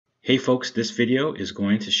Hey folks, this video is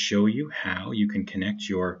going to show you how you can connect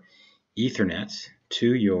your Ethernet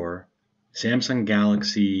to your Samsung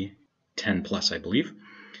Galaxy 10 Plus, I believe.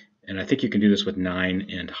 And I think you can do this with 9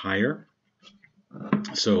 and higher.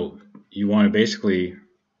 So you want to basically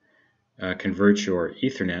convert your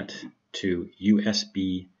Ethernet to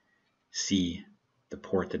USB-C, the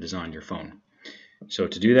port that is on your phone. So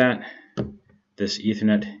to do that, this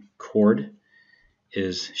Ethernet cord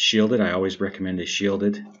is shielded. I always recommend a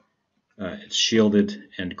shielded. It's shielded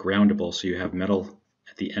and groundable, so you have metal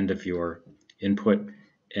at the end of your input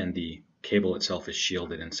and the cable itself is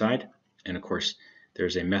shielded inside. And of course,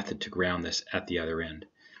 there's a method to ground this at the other end.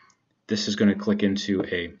 This is going to click into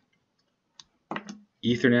a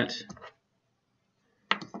Ethernet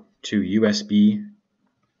to USB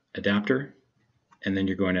adapter, and then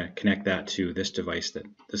you're going to connect that to this device,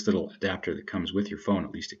 this little adapter that comes with your phone.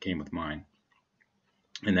 At least it came with mine,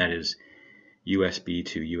 and that is USB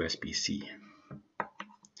to USB-C.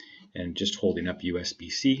 And just holding up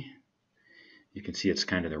USB-C, you can see it's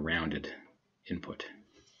kind of the rounded input.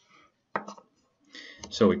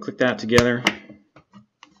 So we click that together,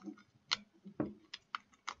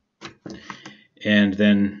 and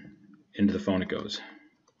then into the phone it goes.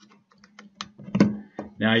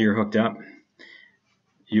 Now you're hooked up.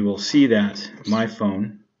 You will see that my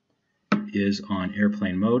phone is on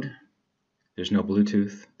airplane mode. There's no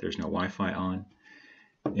Bluetooth, there's no Wi-Fi on,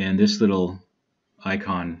 and this little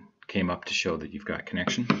icon came up to show that you've got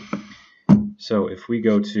connection. So if we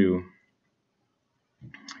go to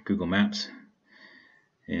Google Maps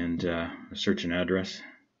and search an address,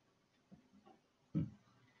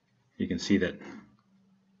 you can see that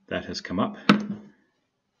that has come up.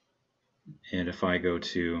 And if I go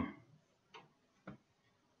to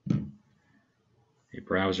a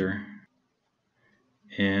browser,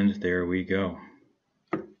 and there we go.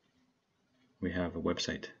 We have a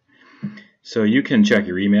website. So you can check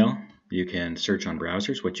your email. You can search on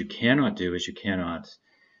browsers. What you cannot do is you cannot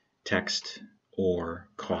text or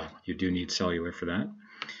call. You do need cellular for that.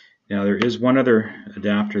 Now there is one other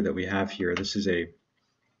adapter that we have here. This is I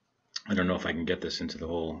don't know if I can get this into the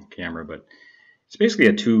whole camera, but it's basically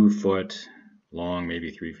a 2-foot long,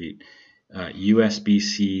 maybe 3 feet,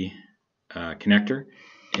 USB-C connector.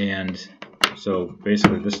 And so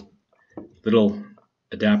basically this little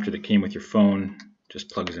adapter that came with your phone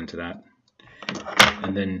just plugs into that,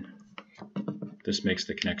 and then this makes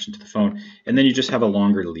the connection to the phone, and then you just have a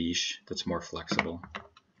longer leash that's more flexible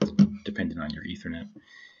depending on your Ethernet.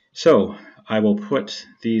 So I will put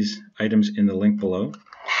these items in the link below.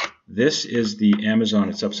 This is the Amazon,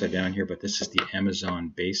 it's upside down here, but this is the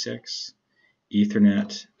Amazon Basics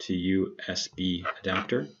Ethernet to USB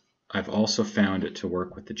adapter. I've also found it to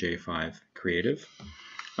work with the J5 Creative.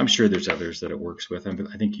 I'm sure there's others that it works with, but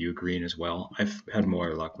I think Ugreen as well. I've had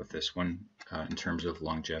more luck with this one in terms of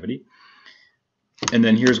longevity. And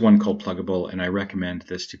then here's one called Pluggable, and I recommend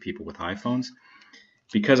this to people with iPhones.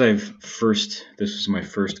 Because this was my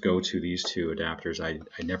first go-to, these two adapters, I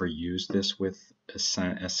never used this with a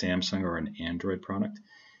Samsung or an Android product,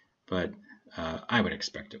 but I would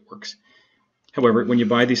expect it works. However, when you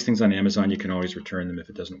buy these things on Amazon, you can always return them if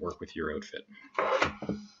it doesn't work with your outfit.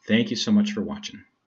 Thank you so much for watching.